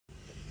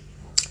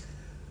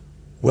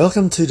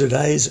Welcome to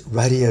today's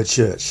Radio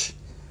Church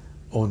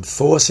on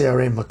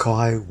 4CRM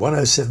Mackay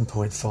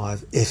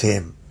 107.5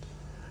 FM.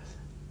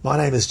 My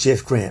name is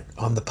Jeff Grant.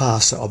 I'm the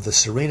pastor of the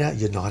Serena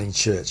Uniting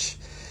Church.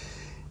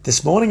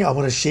 This morning I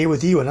want to share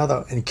with you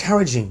another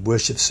encouraging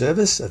worship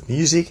service of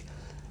music,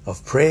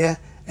 of prayer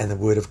and the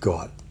Word of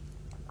God.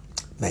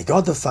 May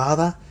God the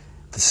Father,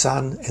 the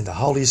Son and the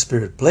Holy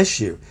Spirit bless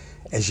you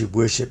as you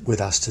worship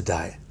with us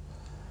today.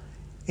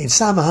 In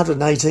Psalm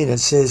 118 it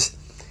says,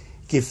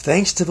 "Give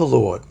thanks to the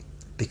Lord,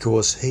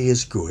 because he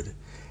is good,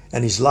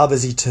 and his love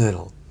is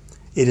eternal.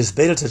 It is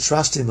better to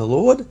trust in the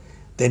Lord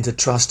than to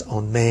trust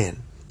on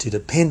man, to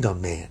depend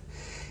on man.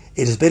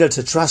 It is better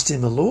to trust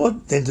in the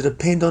Lord than to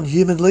depend on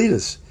human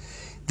leaders.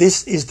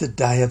 This is the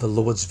day of the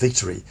Lord's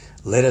victory.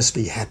 Let us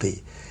be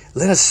happy.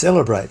 Let us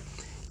celebrate.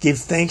 Give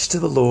thanks to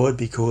the Lord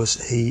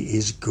because he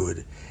is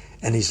good,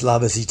 and his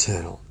love is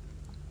eternal."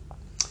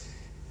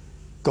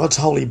 God's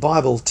Holy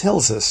Bible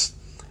tells us,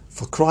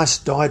 "For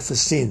Christ died for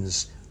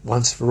sins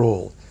once for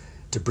all,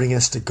 to bring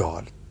us to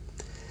God.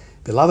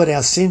 Beloved,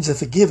 our sins are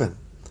forgiven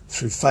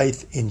through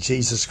faith in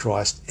Jesus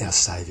Christ, our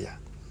Saviour."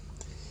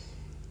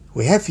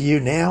 We have for you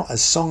now a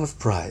song of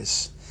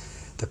praise,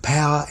 "The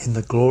Power and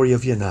the Glory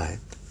of Your Name,"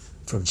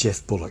 from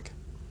Jeff Bullock.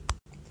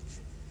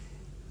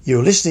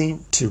 You're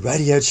listening to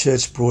Radio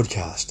Church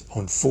broadcast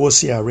on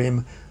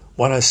 4CRM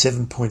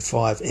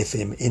 107.5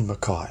 FM in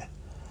Mackay.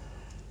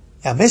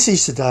 Our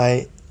message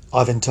today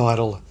I've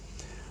entitled,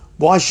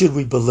 "Why Should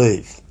We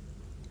Believe?"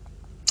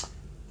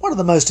 One of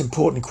the most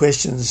important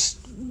questions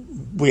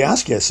we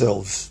ask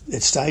ourselves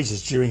at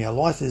stages during our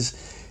life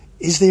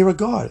is there a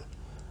God?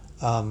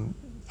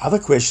 Other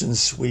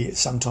questions we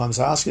sometimes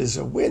ask is,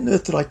 where on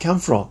earth did I come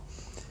from?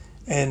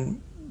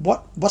 And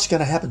what's going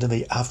to happen to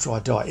me after I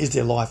die? Is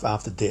there life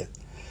after death?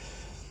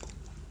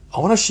 I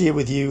want to share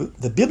with you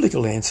the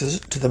biblical answers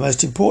to the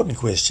most important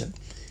question,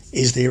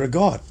 is there a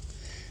God?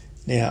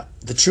 Now,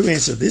 the true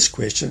answer to this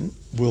question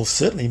will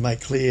certainly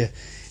make clear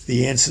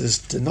the answers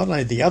to not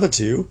only the other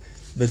two,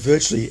 but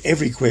virtually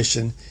every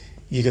question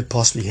you could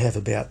possibly have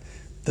about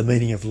the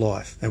meaning of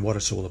life and what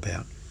it's all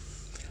about.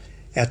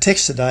 Our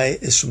text today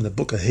is from the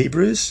book of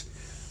Hebrews,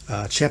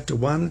 chapter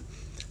 1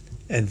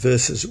 and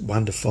verses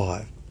 1 to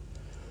 5.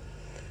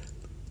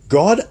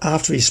 "God,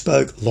 after he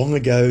spoke long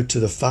ago to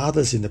the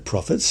fathers in the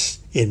prophets,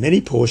 in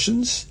many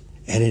portions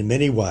and in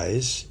many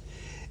ways,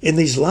 in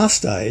these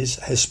last days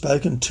has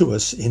spoken to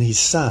us in his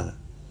Son,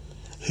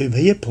 whom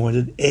he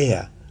appointed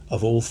heir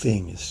of all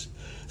things,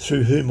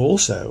 through whom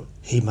also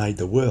he made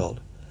the world.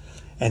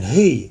 And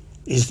he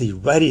is the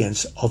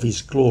radiance of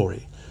his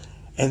glory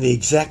and the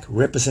exact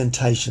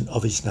representation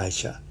of his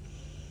nature,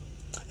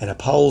 and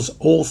upholds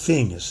all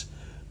things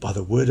by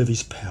the word of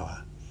his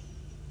power.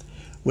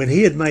 When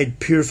he had made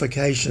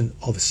purification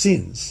of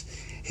sins,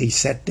 he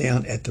sat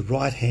down at the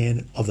right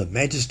hand of the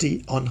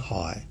Majesty on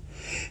high,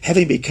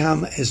 having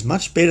become as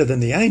much better than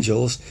the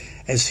angels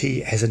as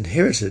he has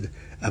inherited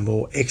a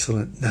more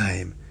excellent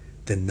name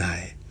than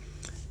they."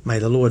 May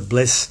the Lord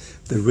bless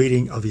the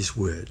reading of his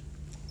word.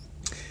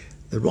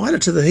 The writer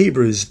to the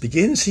Hebrews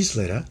begins his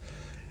letter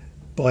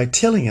by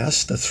telling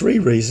us the three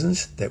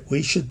reasons that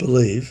we should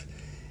believe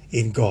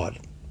in God,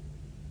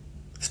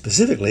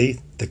 specifically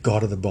the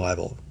God of the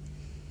Bible.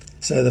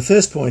 So the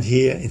first point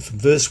here from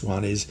verse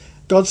 1 is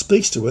God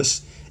speaks to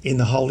us in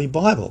the Holy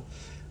Bible.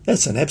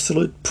 That's an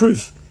absolute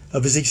proof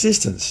of his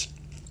existence.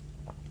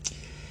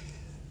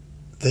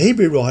 The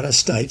Hebrew writer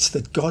states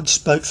that God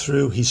spoke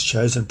through his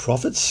chosen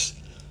prophets,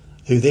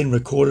 who then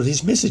recorded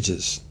his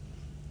messages.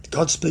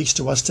 God speaks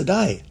to us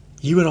today,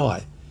 you and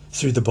I,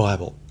 through the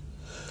Bible.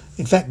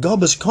 In fact, God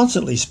was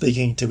constantly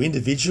speaking to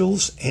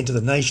individuals and to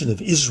the nation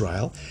of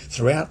Israel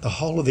throughout the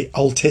whole of the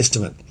Old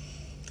Testament.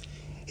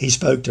 He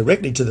spoke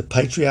directly to the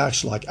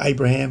patriarchs like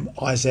Abraham,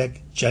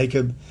 Isaac,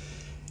 Jacob,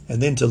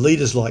 and then to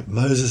leaders like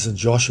Moses and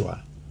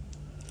Joshua.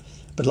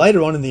 But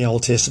later on in the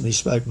Old Testament, he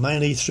spoke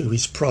mainly through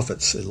his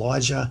prophets,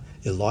 Elijah,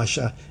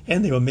 Elisha,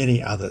 and there were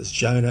many others,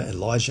 Jonah,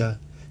 Elijah,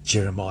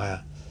 Jeremiah.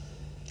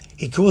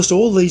 He caused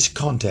all these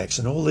contacts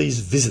and all these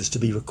visits to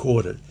be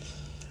recorded.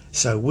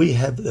 So we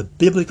have the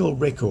biblical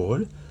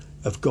record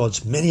of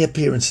God's many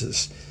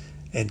appearances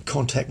and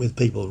contact with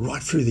people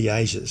right through the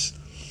ages.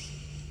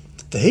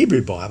 The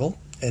Hebrew Bible,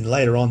 and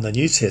later on the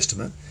New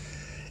Testament,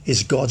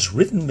 is God's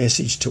written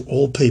message to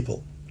all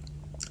people.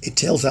 It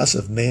tells us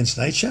of man's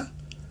nature,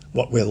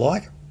 what we're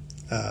like,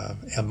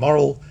 our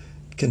moral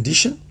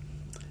condition,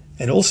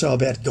 and also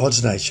about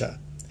God's nature,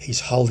 his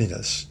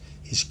holiness,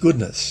 his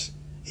goodness,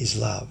 his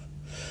love.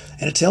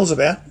 And it tells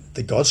about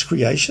the God's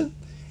creation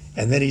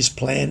and then his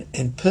plan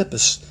and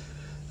purpose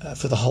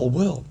for the whole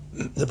world.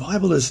 The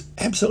Bible is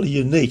absolutely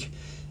unique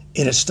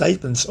in its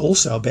statements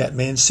also about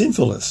man's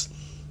sinfulness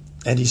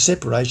and his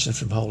separation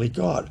from holy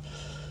God.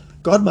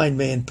 God made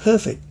man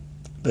perfect,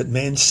 but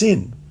man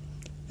sinned,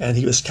 and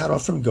he was cut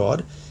off from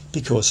God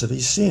because of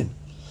his sin.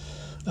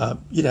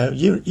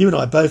 You and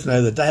I both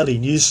know the daily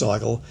news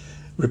cycle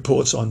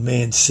reports on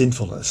man's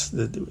sinfulness.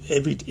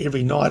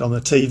 Every night on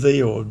the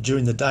TV or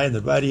during the day on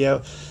the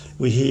radio,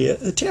 we hear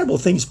the terrible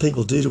things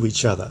people do to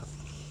each other.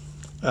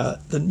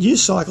 The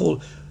news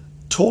cycle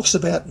talks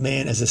about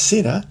man as a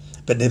sinner,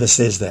 but never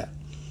says that.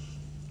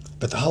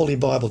 But the Holy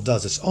Bible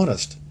does. It's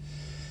honest.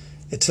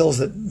 It tells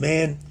that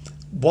man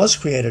was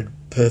created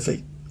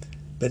perfect,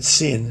 but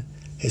sin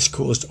has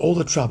caused all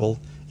the trouble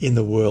in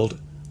the world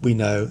we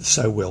know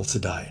so well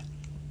today.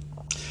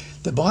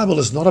 The Bible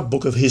is not a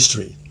book of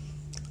history.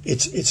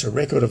 It's a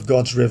record of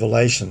God's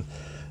revelation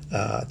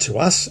to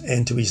us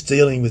and to his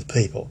dealing with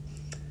people.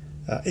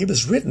 It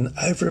was written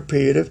over a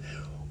period of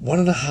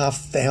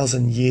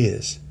 1,500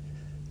 years,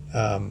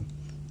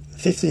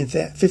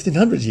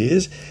 1,500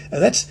 years,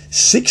 and that's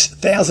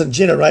 6,000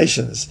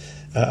 generations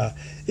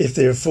if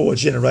there are 4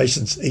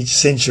 generations each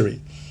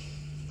century.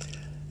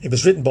 It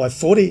was written by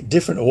 40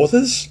 different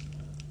authors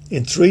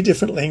in 3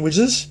 different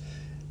languages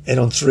and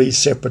on 3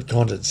 separate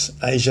continents,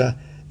 Asia,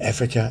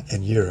 Africa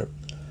and Europe.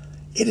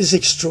 It is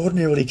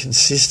extraordinarily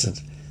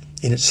consistent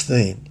in its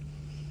theme.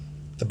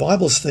 The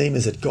Bible's theme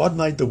is that God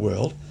made the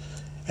world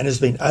and has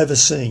been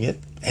overseeing it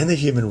and the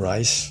human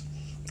race,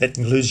 that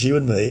includes you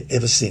and me,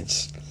 ever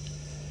since.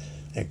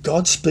 And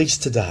God speaks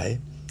today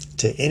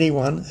to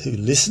anyone who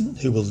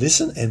will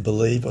listen and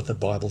believe what the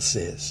Bible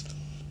says.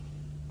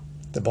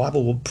 The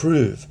Bible will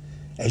prove,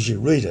 as you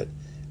read it,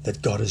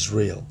 that God is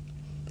real.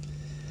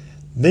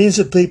 Millions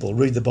of people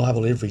read the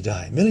Bible every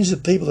day. Millions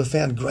of people have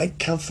found great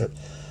comfort.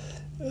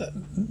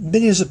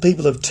 Millions of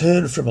people have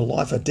turned from a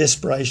life of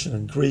desperation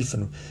and grief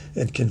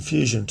and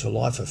confusion to a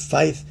life of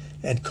faith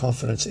and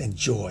confidence and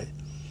joy.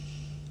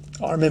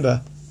 I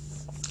remember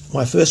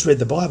when I first read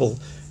the Bible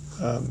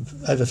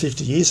over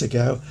 50 years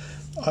ago,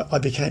 I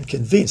became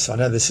convinced, I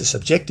know this is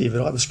subjective,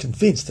 but I was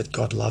convinced that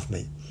God loved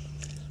me.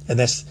 And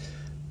that's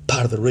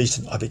part of the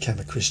reason I became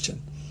a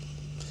Christian.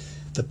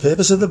 The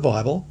purpose of the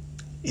Bible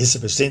is to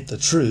present the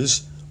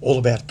truths all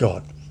about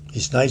God,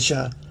 his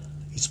nature,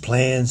 his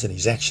plans and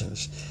his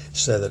actions,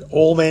 so that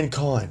all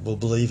mankind will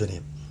believe in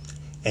him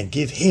and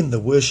give him the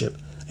worship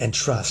and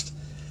trust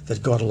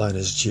that God alone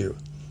is due.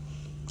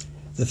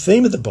 The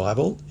theme of the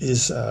Bible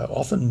is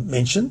often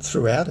mentioned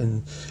throughout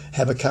in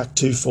Habakkuk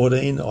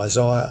 2:14,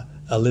 Isaiah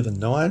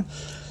 11:9.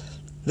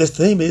 The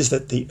theme is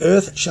that the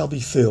earth shall be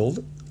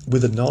filled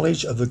with the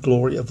knowledge of the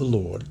glory of the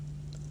Lord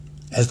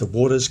as the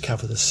waters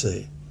cover the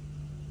sea.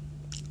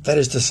 That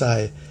is to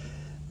say,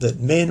 that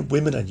men,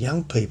 women and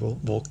young people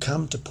will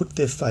come to put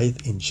their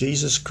faith in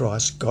Jesus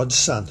Christ, God's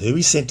Son, who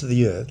he sent to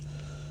the earth,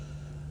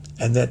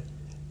 and that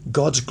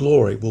God's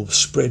glory will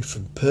spread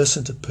from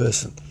person to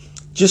person,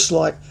 just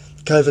like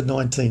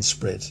COVID-19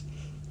 spreads.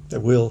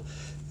 That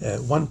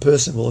one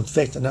person will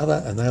infect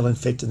another and they'll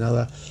infect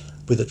another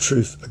with the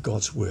truth of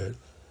God's word,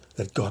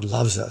 that God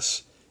loves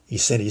us. He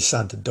sent his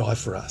Son to die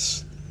for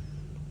us.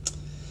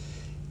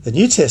 The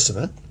New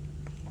Testament,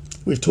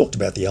 we've talked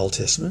about the Old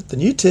Testament, the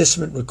New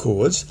Testament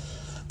records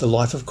the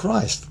life of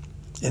Christ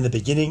and the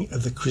beginning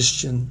of the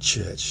Christian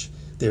church.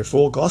 There are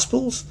 4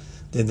 Gospels.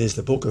 Then there's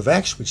the book of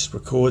Acts, which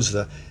records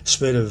the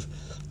spread of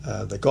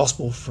the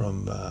gospel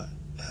from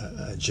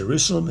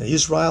Jerusalem,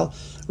 Israel,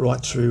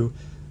 right through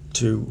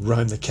to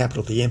Rome, the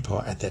capital of the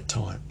empire at that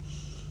time.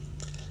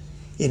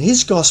 In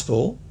his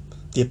gospel,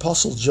 the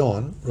Apostle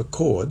John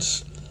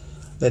records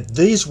that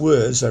these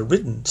words are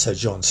written, so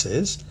John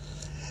says,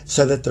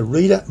 so that the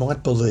reader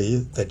might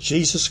believe that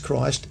Jesus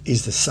Christ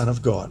is the Son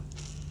of God.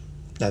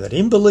 Now that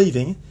in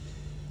believing,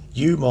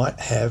 you might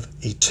have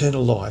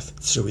eternal life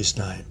through his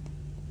name.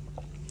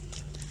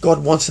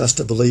 God wants us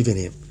to believe in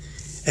him,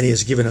 and he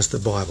has given us the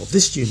Bible.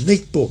 This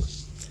unique book,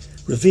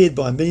 revered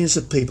by millions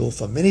of people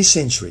for many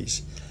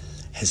centuries,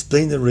 has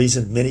been the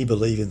reason many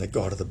believe in the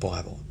God of the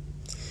Bible.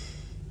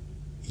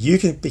 You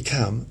can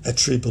become a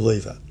true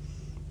believer.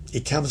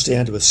 It comes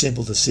down to a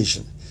simple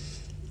decision.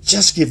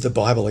 Just give the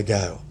Bible a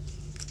go.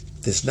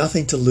 There's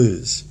nothing to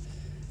lose,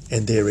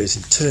 and there is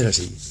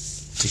eternity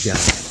to gain.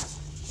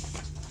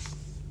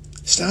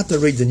 Start to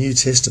read the New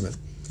Testament,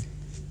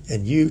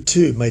 and you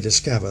too may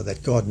discover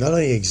that God not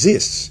only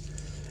exists,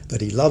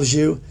 but he loves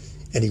you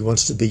and he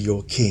wants to be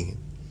your king.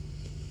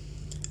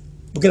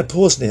 We're going to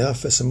pause now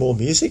for some more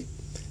music.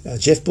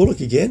 Jeff Bullock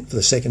again for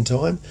the second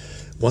time.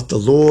 What the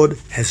Lord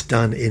has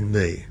done in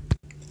me.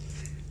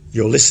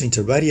 You're listening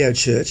to Radio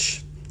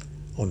Church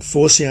on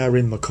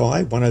 4CRN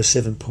Mackay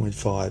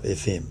 107.5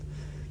 FM.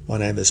 My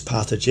name is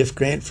Pastor Jeff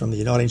Grant from the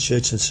Uniting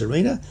Church in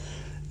Serena,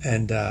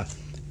 and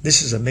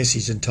this is a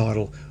message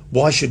entitled,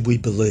 Why Should We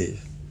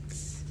Believe?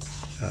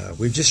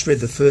 We've just read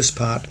the first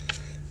part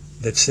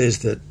that says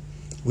that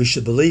we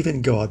should believe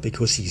in God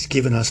because he's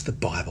given us the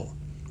Bible.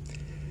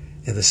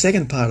 And the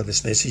second part of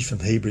this message from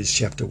Hebrews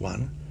chapter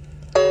 1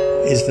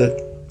 is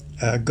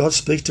that God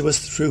speaks to us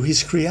through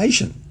his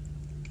creation.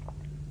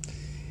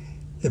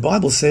 The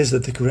Bible says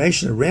that the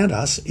creation around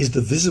us is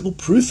the visible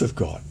proof of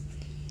God.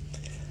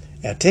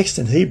 Our text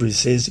in Hebrews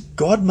says,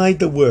 God made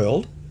the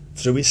world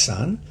through his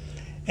Son,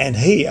 and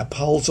he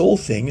upholds all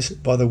things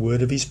by the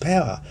word of his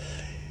power.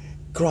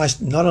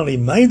 Christ not only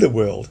made the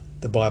world,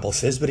 the Bible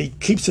says, but he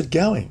keeps it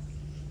going.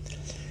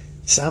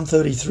 Psalm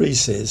 33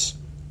 says,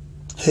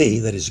 he,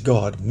 that is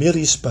God,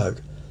 merely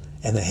spoke,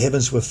 and the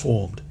heavens were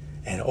formed,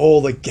 and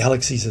all the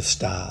galaxies of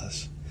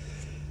stars.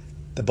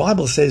 The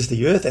Bible says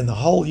the earth and the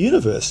whole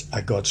universe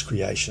are God's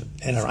creation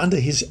and are under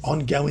his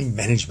ongoing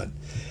management.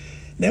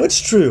 Now,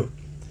 it's true,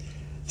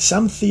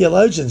 some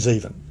theologians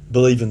even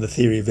believe in the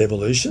theory of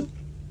evolution,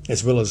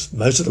 as well as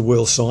most of the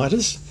world's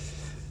scientists.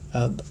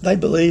 They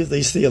believe,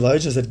 these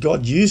theologians, that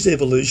God used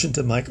evolution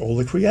to make all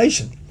the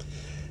creation.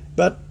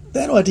 But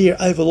that idea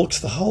overlooks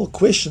the whole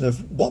question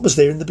of what was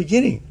there in the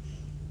beginning.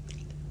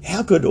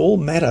 How could all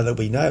matter that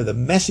we know, the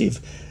massive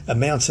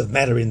amounts of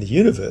matter in the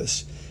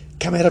universe,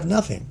 come out of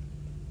nothing?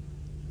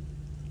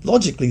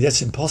 Logically,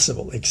 that's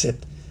impossible,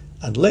 except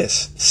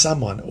unless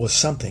someone or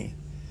something,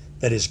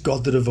 that is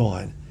God the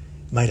Divine,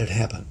 made it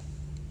happen.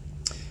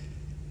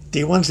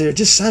 Dear ones, there are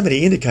just so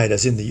many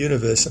indicators in the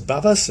universe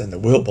above us and the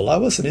world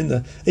below us,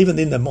 and even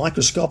in the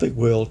microscopic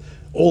world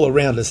all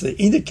around us, the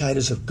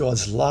indicators of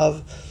God's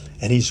love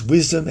and his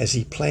wisdom as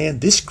he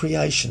planned this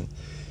creation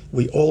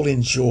we all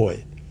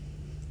enjoy.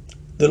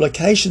 The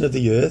location of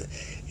the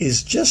earth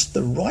is just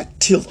the right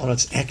tilt on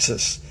its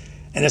axis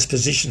and its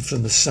position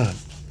from the sun.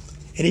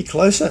 Any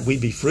closer, we'd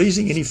be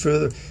freezing. Any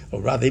further,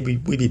 or rather,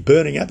 we'd be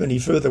burning up. Any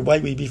further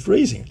away, we'd be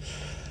freezing.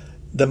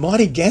 The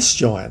mighty gas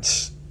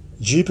giants,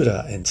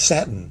 Jupiter and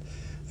Saturn,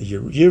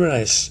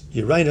 Uranus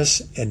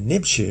and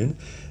Neptune,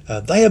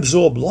 they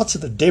absorb lots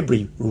of the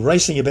debris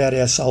racing about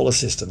our solar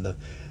system.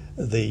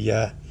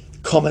 The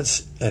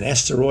comets and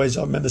asteroids.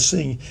 I remember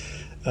seeing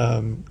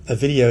a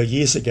video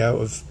years ago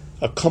of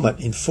a comet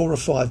in 4 or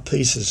 5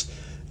 pieces,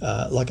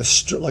 like a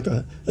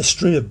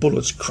stream of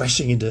bullets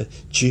crashing into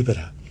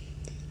Jupiter.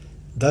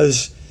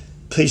 Those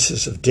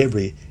pieces of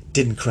debris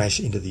didn't crash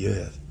into the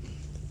earth.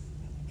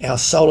 Our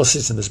solar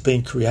system has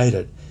been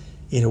created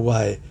in a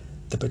way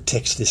that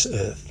protects this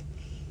earth.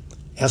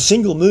 Our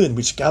single moon,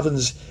 which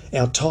governs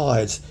our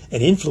tides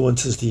and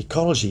influences the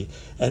ecology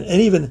and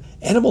even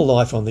animal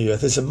life on the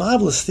earth, is a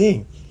marvellous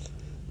thing.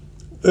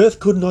 Earth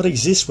could not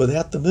exist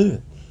without the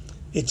moon.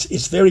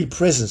 Its very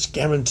presence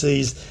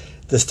guarantees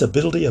the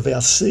stability of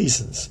our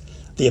seasons,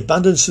 the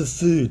abundance of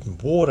food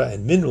and water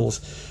and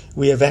minerals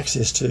we have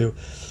access to,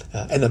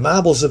 and the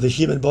marvels of the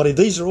human body.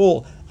 These are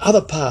all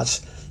other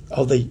parts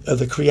of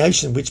the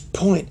creation which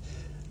point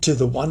to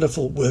the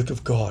wonderful work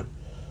of God.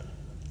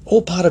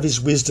 All part of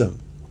his wisdom,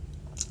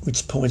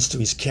 which points to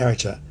his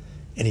character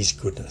and his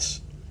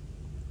goodness.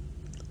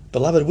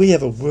 Beloved, we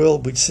have a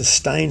world which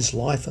sustains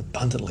life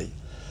abundantly.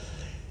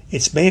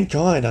 It's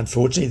mankind,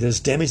 unfortunately, that has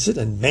damaged it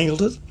and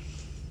mangled it.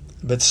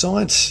 But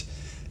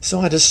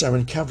scientists are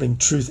uncovering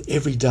truth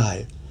every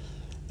day,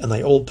 and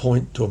they all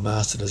point to a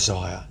master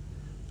desire,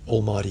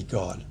 Almighty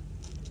God.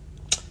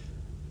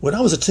 When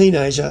I was a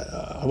teenager,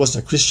 I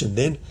wasn't a Christian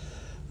then,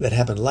 that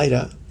happened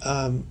later,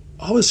 I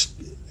was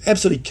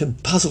absolutely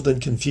puzzled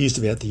and confused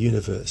about the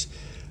universe.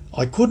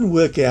 I couldn't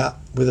work out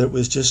whether it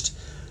was just,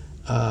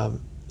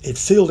 it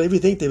filled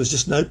everything, there was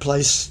just no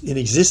place in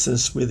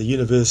existence where the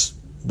universe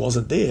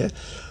wasn't there,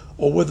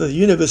 or whether the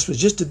universe was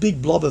just a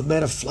big blob of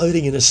matter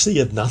floating in a sea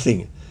of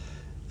nothing.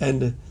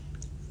 And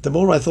the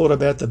more I thought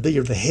about it, the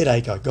bigger the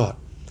headache I got.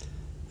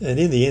 And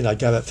in the end, I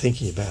gave up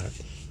thinking about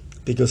it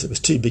because it was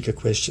too big a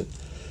question.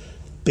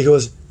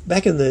 Because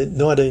back in the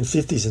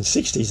 1950s and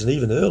 60s and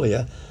even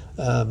earlier,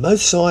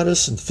 most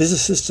scientists and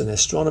physicists and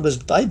astronomers,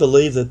 they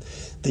believed that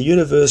the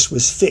universe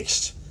was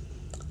fixed.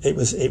 It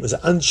was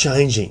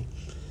unchanging.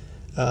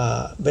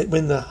 But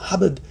when the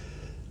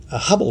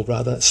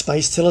Hubble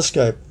Space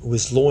Telescope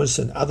was launched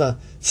and other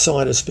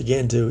scientists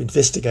began to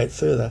investigate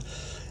further,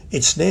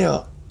 it's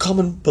now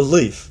common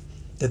belief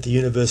that the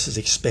universe is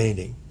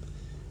expanding.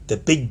 The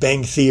Big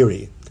Bang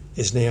Theory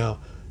is now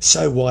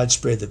so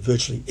widespread that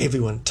virtually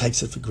everyone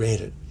takes it for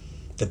granted.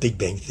 The Big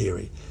Bang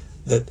Theory,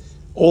 that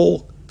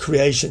all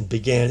creation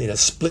began in a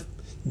split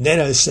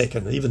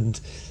nanosecond,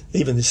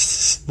 even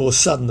more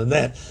sudden than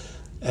that,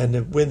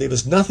 and when there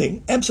was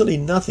nothing, absolutely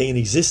nothing in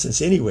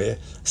existence anywhere,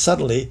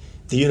 suddenly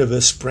the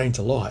universe sprang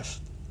to life.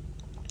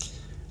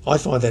 I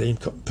find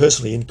that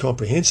personally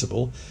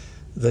incomprehensible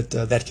that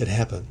that could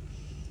happen,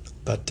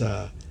 but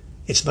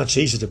it's much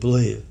easier to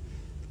believe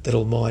that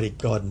Almighty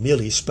God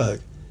merely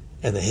spoke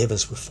and the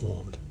heavens were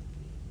formed.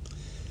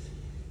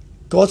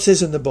 God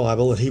says in the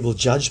Bible that he will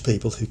judge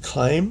people who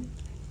claim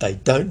they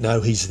don't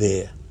know he's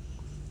there.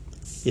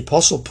 The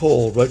Apostle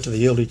Paul wrote to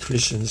the early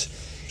Christians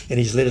in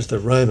his letter to the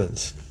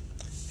Romans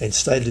and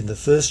stated in the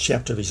first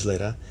chapter of his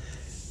letter,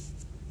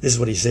 this is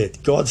what he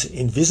said: God's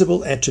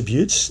invisible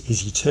attributes,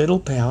 his eternal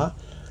power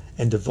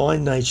and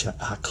divine nature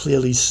are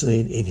clearly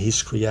seen in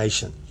his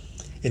creation,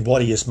 in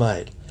what he has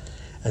made.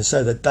 And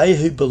so that they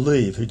who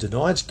believe, who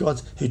deny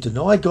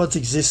God's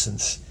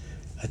existence,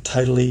 are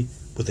totally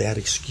without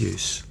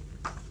excuse.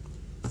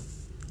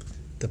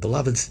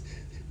 Beloved,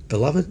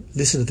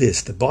 listen to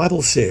this. The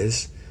Bible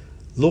says,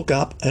 look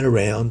up and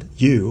around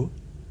you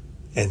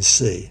and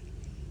see.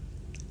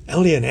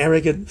 Only an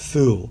arrogant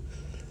fool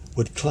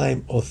would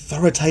claim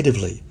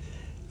authoritatively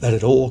that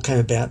it all came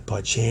about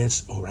by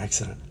chance or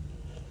accident.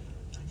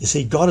 You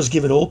see, God has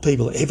given all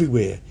people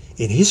everywhere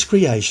in his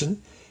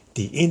creation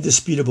the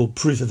indisputable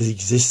proof of his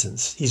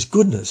existence, his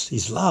goodness,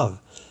 his love,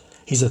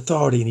 his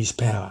authority and his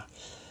power.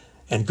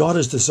 And God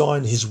has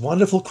designed his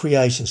wonderful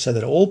creation so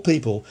that all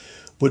people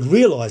would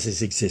realise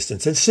his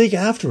existence and seek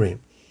after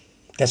him.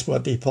 That's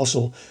what the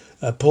Apostle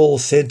Paul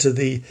said to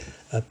the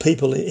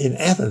people in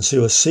Athens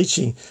who are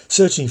searching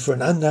for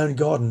an unknown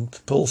God. And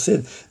Paul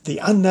said, the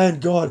unknown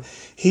God,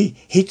 he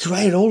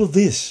created all of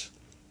this.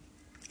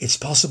 It's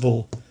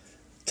possible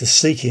to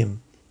seek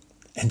him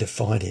and to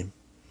find him.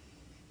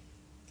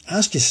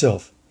 Ask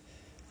yourself,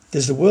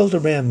 does the world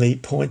around me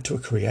point to a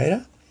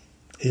creator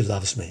who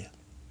loves me?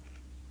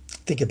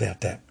 Think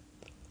about that.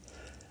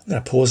 I'm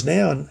going to pause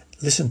now and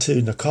listen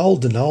to Nicole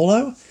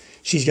Donolo.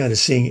 She's going to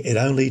sing It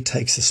Only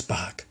Takes a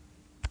Spark.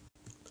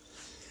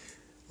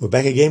 We're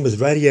back again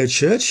with Radio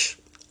Church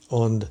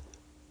on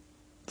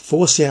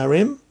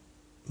 4CRM,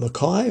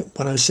 Mackay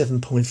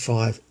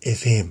 107.5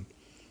 FM.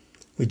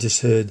 We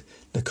just heard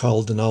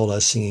Nicole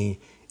Donolo singing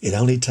It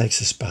Only Takes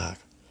a Spark.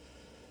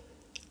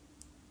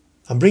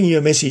 I'm bringing you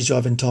a message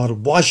I've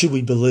entitled, Why Should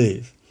We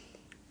Believe?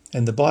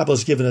 And the Bible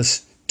has given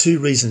us two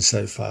reasons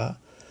so far.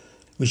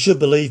 We should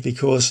believe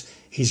because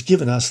he's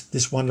given us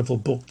this wonderful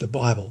book, the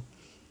Bible,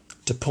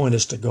 to point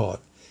us to God.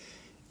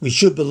 We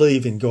should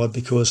believe in God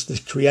because the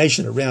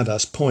creation around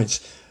us points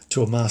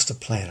to a master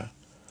planner.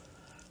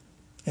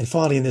 And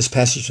finally, in this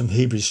passage from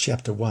Hebrews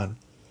chapter 1,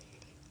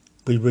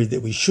 we read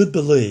that we should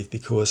believe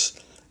because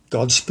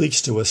God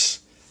speaks to us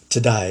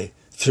today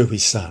through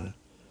his Son.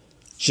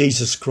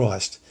 Jesus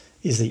Christ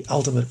is the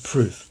ultimate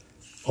proof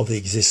of the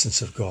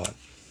existence of God.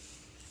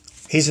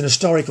 He's an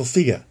historical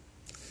figure.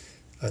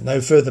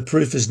 No further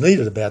proof is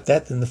needed about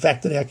that than the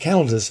fact that our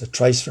calendars are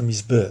traced from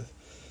his birth.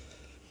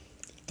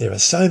 There are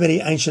so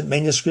many ancient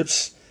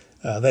manuscripts,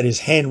 that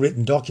is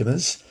handwritten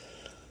documents,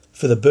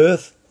 for the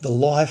birth, the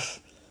life,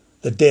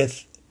 the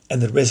death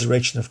and the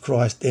resurrection of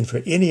Christ than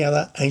for any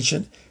other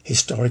ancient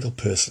historical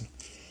person.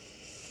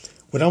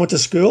 When I went to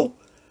school,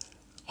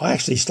 I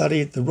actually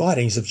studied the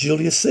writings of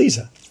Julius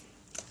Caesar,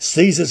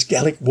 Caesar's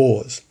Gallic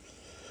Wars.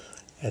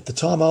 At the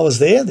time I was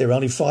there were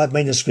only five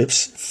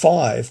manuscripts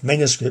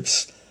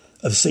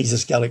of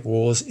Caesar's Gallic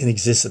Wars in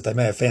existence. They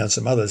may have found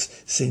some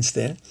others since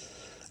then,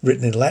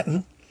 written in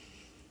Latin.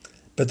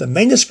 But the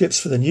manuscripts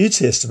for the New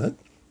Testament,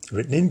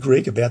 written in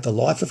Greek about the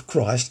life of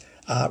Christ,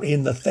 are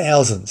in the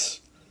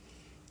thousands.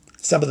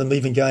 Some of them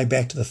even going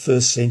back to the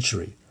 1st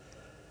century.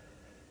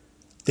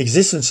 The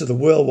existence of the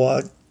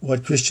worldwide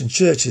Christian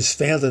church is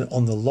founded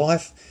on the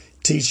life,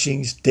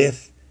 teachings,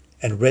 death,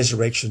 and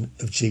resurrection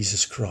of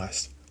Jesus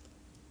Christ.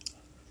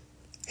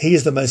 He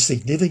is the most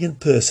significant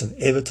person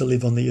ever to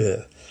live on the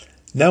earth.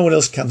 No one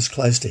else comes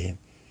close to him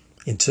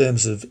in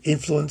terms of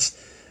influence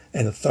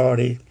and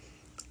authority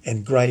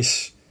and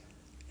grace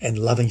and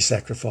loving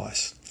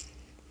sacrifice.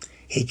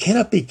 He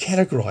cannot be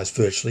categorised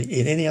virtually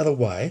in any other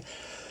way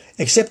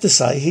except to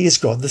say he is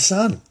God the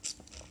Son.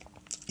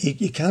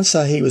 You can't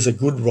say he was a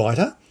good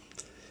writer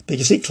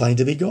because he claimed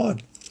to be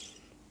God.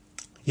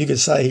 You could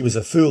say he was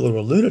a fool or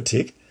a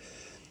lunatic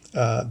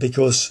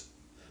because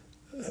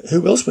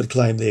who else would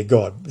claim they're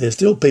God? There's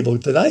still people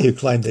today who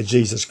claim they're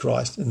Jesus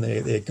Christ and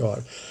they're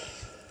God.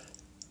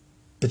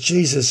 But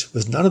Jesus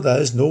was none of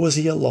those, nor was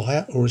he a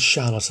liar or a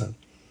charlatan,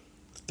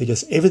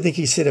 because everything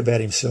he said about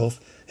himself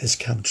has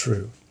come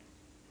true.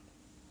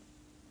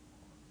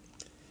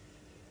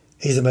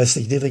 He's the most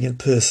significant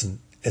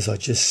person, as I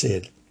just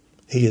said.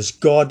 He is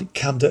God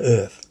come to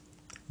earth,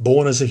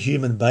 born as a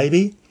human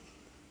baby,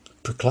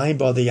 proclaimed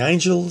by the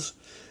angels,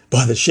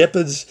 by the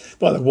shepherds,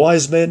 by the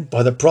wise men,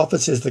 by the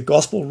prophets, as the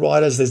gospel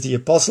writers, as the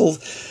apostles.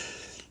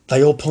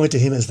 They all point to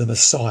him as the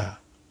Messiah,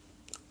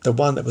 the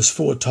one that was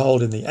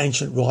foretold in the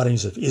ancient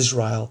writings of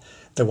Israel,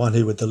 the one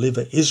who would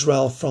deliver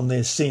Israel from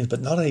their sins,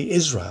 but not only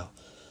Israel,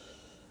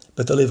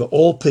 but deliver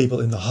all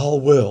people in the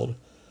whole world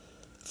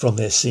from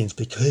their sins,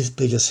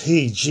 because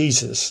he,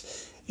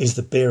 Jesus, is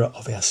the bearer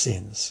of our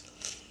sins.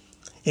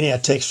 In our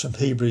text from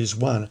Hebrews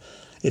 1,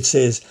 it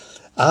says,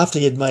 after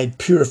he had made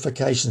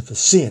purification for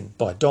sin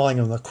by dying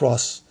on the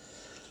cross,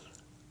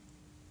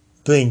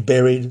 being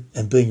buried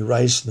and being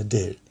raised from the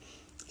dead,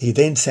 he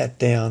then sat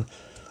down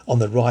on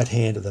the right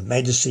hand of the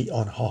Majesty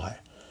on high,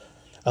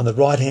 on the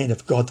right hand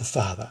of God the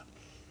Father,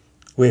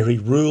 where he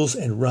rules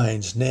and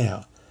reigns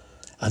now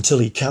until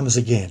he comes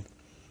again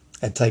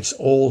and takes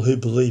all who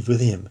believe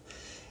with him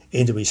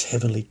into his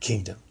heavenly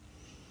kingdom.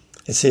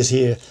 It says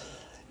here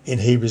in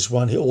Hebrews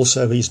 1,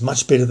 he's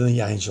much better than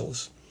the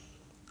angels.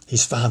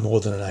 He's far more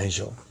than an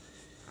angel.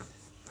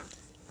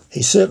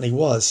 He certainly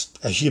was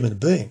a human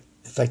being.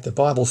 In fact, the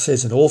Bible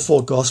says in all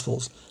four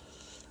Gospels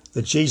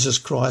that Jesus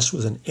Christ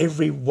was in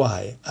every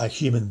way a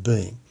human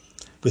being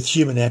with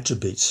human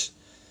attributes,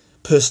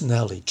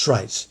 personality,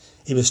 traits.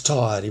 He was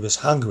tired, he was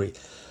hungry,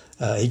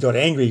 he got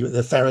angry with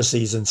the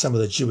Pharisees and some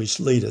of the Jewish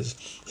leaders.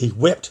 He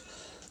wept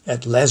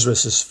at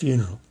Lazarus'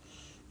 funeral.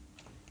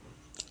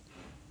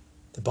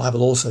 The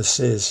Bible also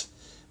says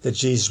that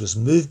Jesus was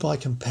moved by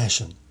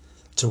compassion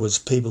towards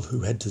people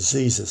who had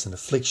diseases and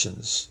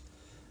afflictions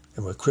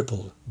and were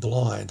crippled,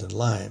 blind and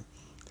lame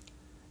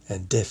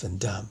and deaf and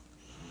dumb.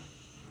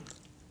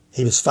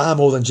 He was far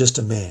more than just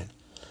a man.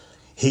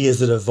 He is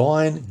the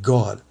divine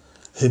God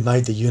who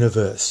made the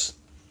universe.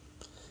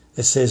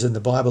 It says in the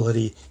Bible that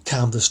he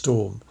calmed the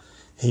storm.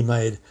 He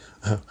made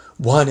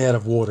wine out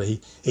of water.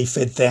 He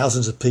fed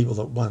thousands of people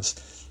at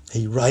once.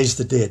 He raised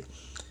the dead.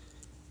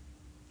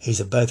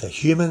 He's both a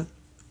human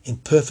in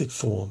perfect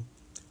form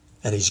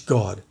and he's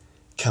God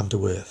come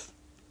to earth.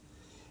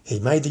 He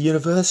made the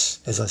universe,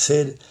 as I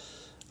said,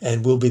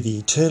 and will be the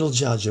eternal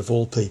judge of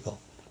all people.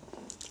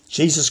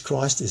 Jesus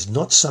Christ is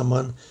not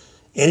someone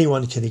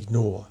anyone can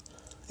ignore.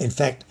 In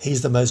fact,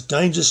 he's the most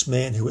dangerous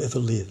man who ever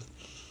lived,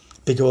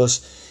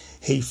 because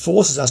he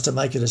forces us to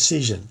make a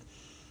decision.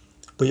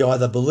 We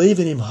either believe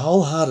in him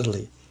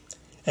wholeheartedly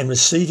and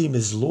receive him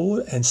as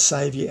Lord and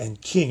Saviour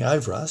and King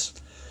over us,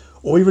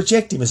 or we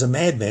reject him as a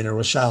madman or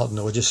a charlatan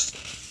or just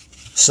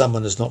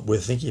someone that's not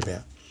worth thinking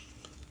about.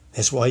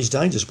 That's why he's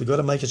dangerous. We've got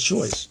to make a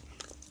choice.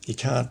 You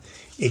can't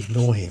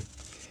ignore him.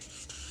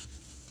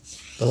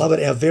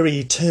 Beloved, our very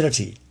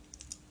eternity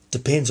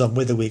depends on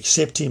whether we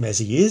accept him as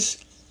he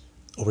is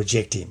or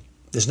reject him.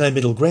 There's no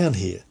middle ground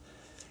here.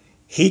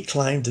 He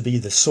claimed to be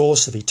the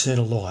source of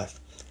eternal life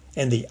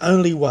and the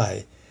only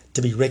way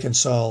to be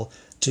reconciled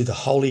to the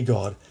holy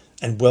God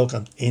and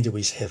welcomed into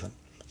his heaven.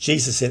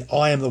 Jesus said,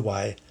 I am the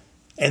way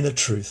and the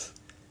truth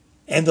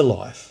and the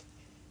life.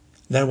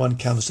 No one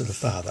comes to the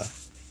Father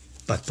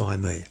but by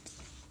me.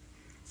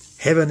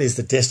 Heaven is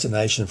the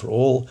destination for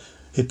all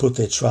who put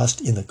their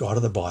trust in the God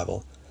of the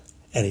Bible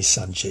and his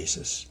Son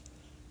Jesus.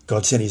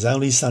 God sent his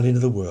only Son into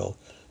the world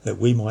that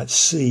we might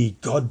see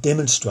God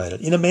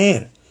demonstrated in a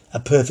man, a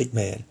perfect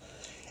man,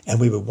 and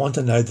we would want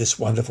to know this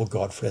wonderful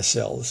God for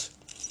ourselves.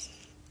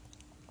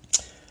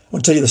 I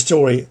want to tell you the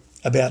story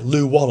about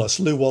Lew Wallace.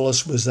 Lew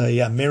Wallace was an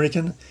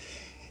American.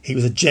 He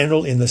was a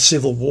general in the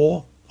Civil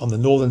War on the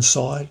northern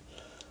side.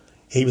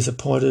 He was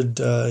appointed,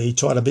 he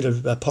tried a bit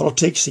of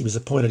politics. He was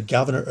appointed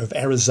governor of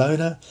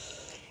Arizona.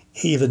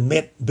 He even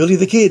met Billy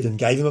the Kid and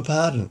gave him a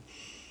pardon.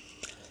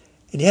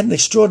 And he had an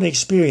extraordinary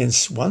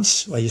experience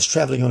once where he was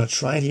travelling on a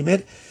train. He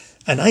met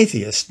an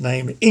atheist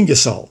named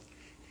Ingersoll.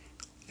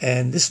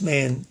 And this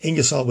man,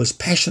 Ingersoll, was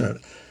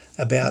passionate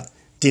about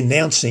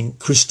denouncing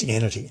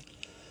Christianity.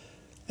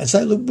 And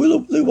so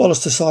Lew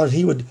Wallace decided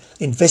he would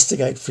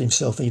investigate for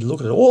himself. He'd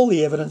look at all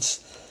the evidence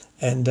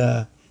and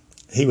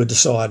he would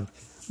decide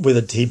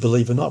whether he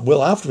believed or not.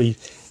 Well, after he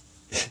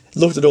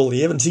looked at all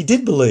the evidence, he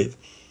did believe.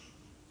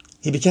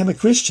 He became a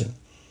Christian.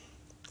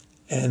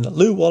 And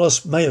Lew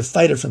Wallace may have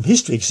faded from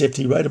history, except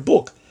he wrote a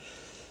book.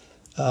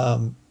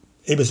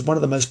 It was one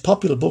of the most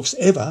popular books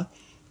ever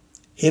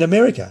in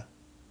America.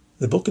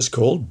 The book is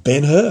called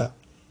Ben-Hur,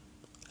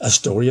 A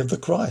Story of the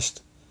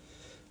Christ.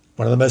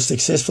 One of the most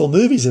successful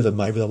movies ever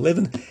made, with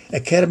 11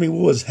 Academy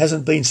Awards,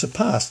 hasn't been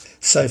surpassed.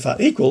 So far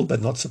equalled,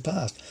 but not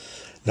surpassed.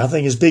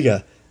 Nothing is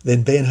bigger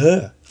than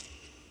Ben-Hur.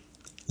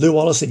 Lew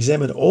Wallace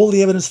examined all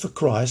the evidence for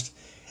Christ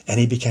and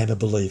he became a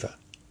believer.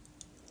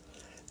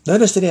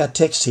 Notice in our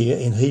text here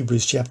in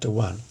Hebrews chapter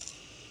 1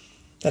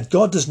 that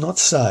God does not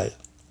say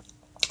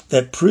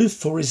that proof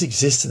for his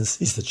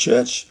existence is the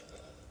church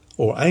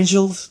or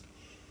angels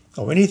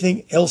or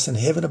anything else in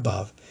heaven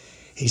above.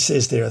 He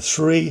says there are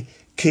three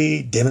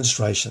key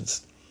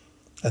demonstrations,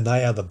 and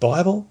they are the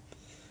Bible,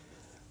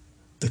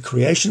 the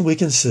creation we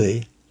can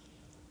see,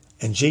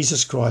 and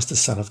Jesus Christ, the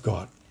Son of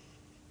God.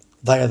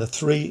 They are the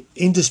three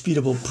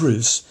indisputable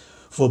proofs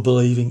for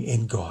believing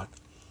in God.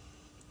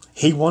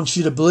 He wants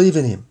you to believe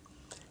in him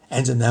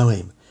and to know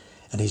him,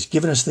 and he's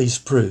given us these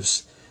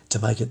proofs to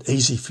make it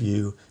easy for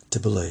you to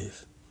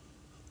believe.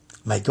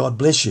 May God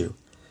bless you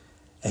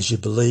as you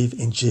believe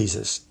in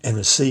Jesus and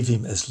receive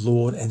him as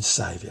Lord and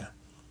Saviour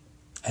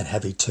and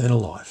have eternal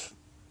life.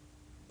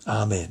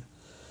 Amen.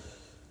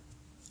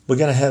 We're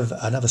going to have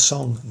another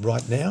song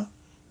right now.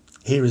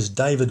 Here is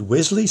David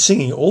Wesley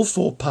singing all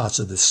four parts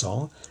of this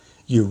song,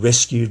 You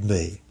Rescued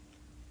Me.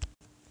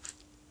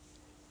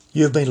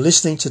 You have been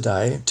listening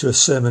today to a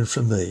sermon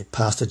from me,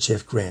 Pastor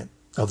Jeff Grant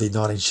of the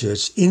Uniting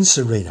Church in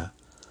Serena.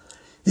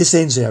 This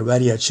ends our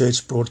Radio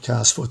Church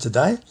broadcast for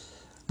today,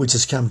 which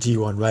has come to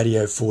you on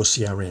Radio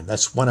 4CRM.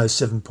 That's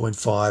 107.5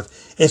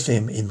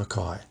 FM in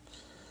Mackay.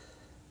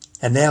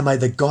 And now may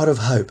the God of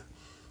hope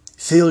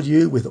fill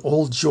you with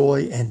all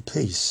joy and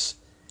peace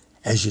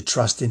as you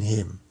trust in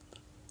him.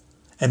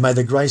 And may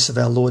the grace of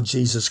our Lord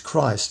Jesus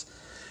Christ,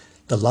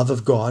 the love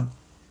of God,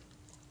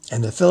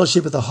 and the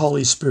fellowship of the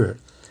Holy Spirit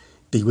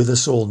be with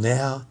us all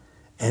now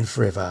and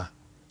forever.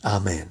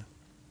 Amen.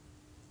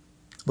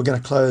 We're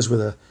going to close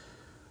with a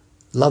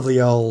lovely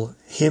old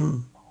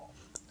hymn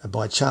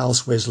by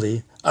Charles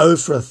Wesley, Oh,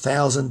 for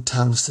 1,000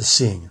 Tongues to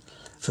Sing,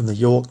 from the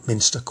York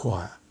Minster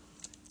Choir.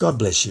 God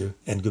bless you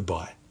and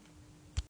goodbye.